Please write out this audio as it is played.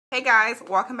Hey guys,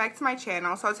 welcome back to my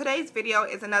channel. So today's video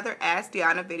is another Ask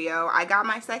Deonna video. I got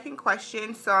my second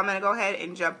question, so I'm going to go ahead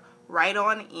and jump right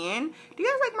on in. Do you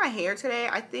guys like my hair today?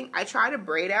 I think I tried to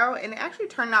braid out and it actually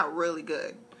turned out really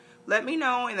good. Let me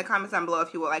know in the comments down below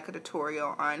if you would like a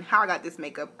tutorial on how I got this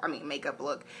makeup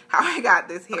look, how I got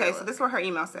this hair. Okay, so this is what her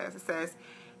email says. It says,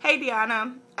 "Hey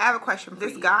Deonna, I have a question for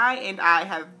you. This guy and I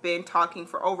have been talking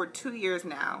for over 2 years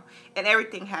now, and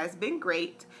everything has been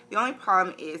great. The only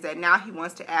problem is that now he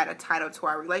wants to add a title to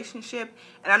our relationship,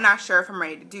 and I'm not sure if I'm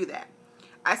ready to do that.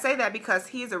 I say that because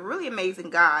he is a really amazing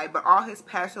guy, but all his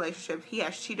past relationships, he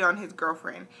has cheated on his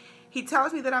girlfriend. He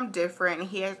tells me that I'm different, and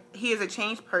he is a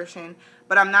changed person,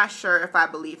 but I'm not sure if I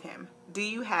believe him. Do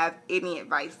you have any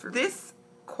advice for me?" This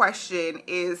question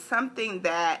is something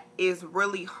that is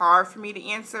really hard for me to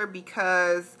answer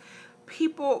because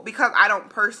I don't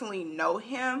personally know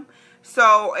him.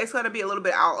 So it's going to be a little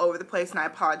bit all over the place, and I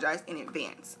apologize in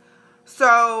advance.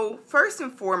 So first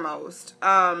and foremost,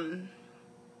 from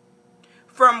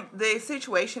the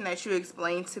situation that you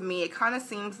explained to me, it kind of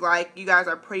seems like you guys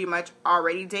are pretty much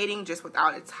already dating just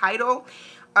without a title.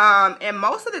 And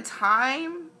most of the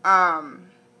time,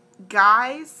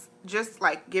 guys, just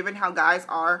like given how guys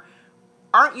aren't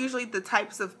usually the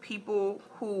types of people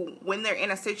who, when they're in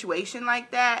a situation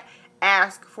like that,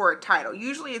 ask for a title.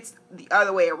 Usually it's the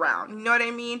other way around. You know what I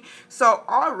mean? So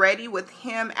already with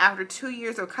him, after 2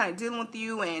 years of kind of dealing with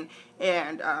you and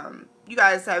you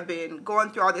guys have been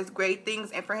going through all these great things,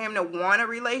 and for him to want a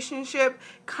relationship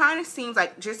kind of seems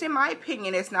like, just in my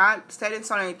opinion, it's not set in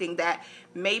stone or anything, that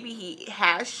maybe he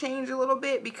has changed a little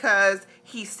bit because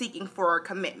he's seeking for a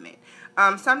commitment.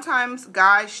 Sometimes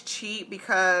guys cheat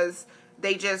because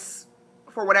they just,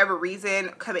 for whatever reason,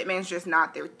 commitment is just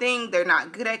not their thing. They're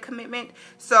not good at commitment.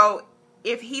 So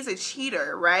if he's a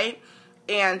cheater, right,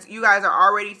 and you guys are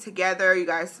already together, you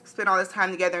guys spend all this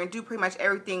time together and do pretty much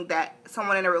everything that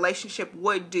someone in a relationship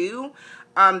would do,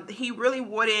 he really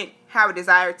wouldn't have a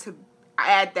desire to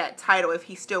add that title if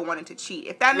he still wanted to cheat.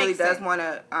 If that really does want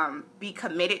to be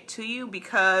committed to you,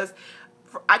 because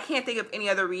I can't think of any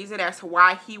other reason as to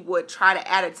why he would try to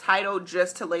add a title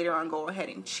just to later on go ahead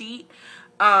and cheat.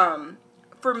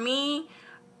 For me,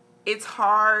 it's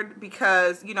hard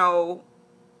because, you know,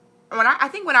 I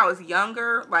think when I was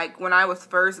younger, like when I was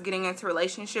first getting into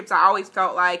relationships, I always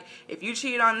felt like if you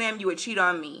cheated on them, you would cheat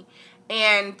on me.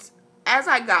 And as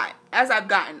I've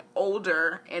gotten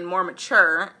older and more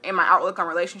mature and my outlook on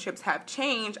relationships have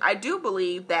changed, I do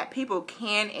believe that people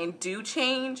can and do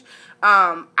change.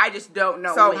 I just don't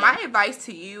know. So my advice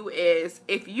to you is,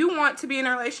 if you want to be in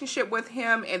a relationship with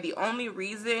him and the only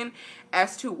reason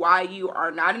as to why you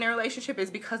are not in a relationship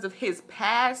is because of his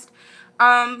past,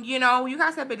 you know, you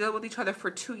guys have been dealing with each other for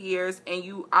 2 years, and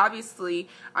you obviously,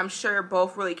 I'm sure,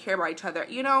 both really care about each other.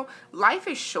 You know, life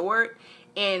is short,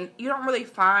 and you don't really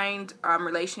find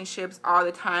relationships all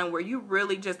the time where you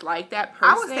really just like that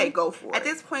person. I would say go for it. At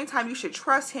this point in time, you should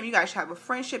trust him. You guys should have a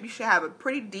friendship. You should have a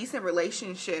pretty decent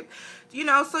relationship. You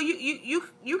know, so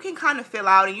you can kind of fill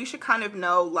out, and you should kind of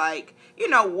know, like, you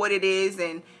know, what it is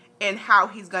and how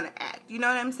he's going to act. You know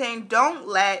what I'm saying? Don't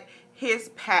let his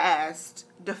past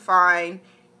define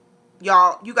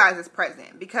you guys'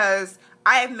 present, because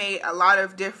I have made a lot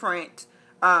of different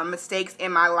mistakes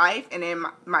in my life and in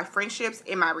my friendships,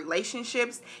 in my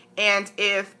relationships, and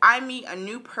if I meet a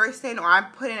new person or I'm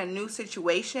put in a new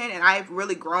situation and I've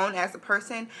really grown as a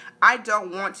person, I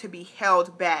don't want to be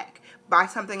held back by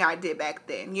something I did back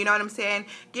then. You know what I'm saying?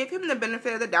 Give him the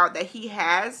benefit of the doubt that he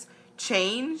has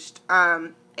changed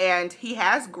and he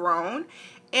has grown,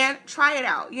 and try it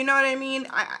out. You know what I mean?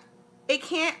 I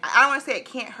don't want to say it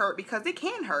can't hurt, because it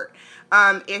can hurt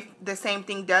if the same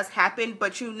thing does happen,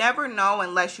 but you never know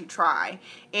unless you try.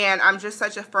 And I'm just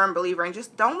such a firm believer, and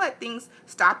just don't let things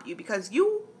stop you, because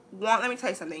let me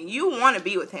tell you something, you want to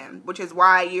be with him, which is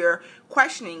why you're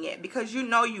questioning it, because you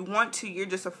know you want to, you're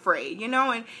just afraid, you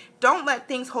know. And don't let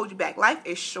things hold you back. Life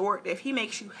is short. If he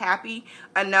makes you happy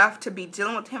enough to be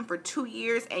dealing with him for 2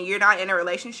 years and you're not in a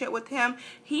relationship with him,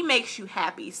 he makes you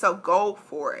happy, so go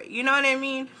for it. You know what I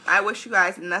mean? I wish you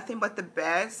guys nothing but the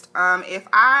best. If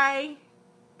I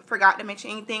forgot to mention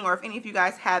anything, or if any of you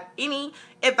guys have any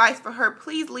advice for her,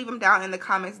 please leave them down in the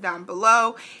comments down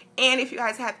below. And if you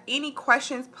guys have any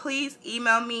questions, please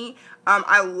email me.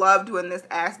 I love doing this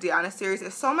Ask Deonna series.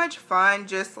 It's so much fun,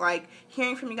 just like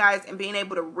hearing from you guys and being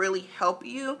able to really help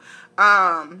you.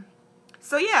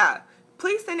 So yeah,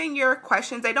 please send in your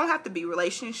questions. They don't have to be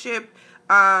relationship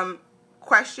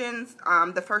questions.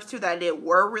 The first 2 that I did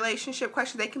were relationship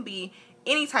questions. They can be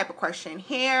any type of question,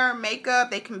 hair, makeup.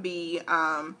 They can be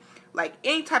like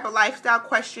any type of lifestyle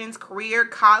questions, career,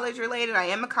 college related. I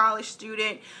am a college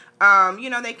student. You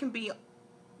know, they can be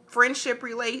friendship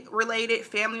related,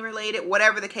 family related,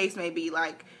 whatever the case may be.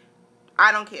 Like,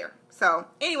 I don't care. So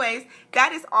anyways,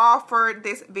 that is all for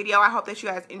this video. I hope that you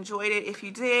guys enjoyed it. If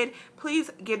you did, please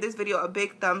give this video a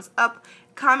big thumbs up.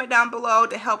 Comment down below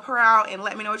to help her out and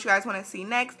let me know what you guys want to see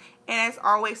next. And as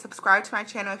always, subscribe to my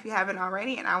channel if you haven't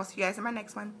already. And I will see you guys in my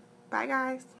next one. Bye,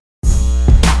 guys.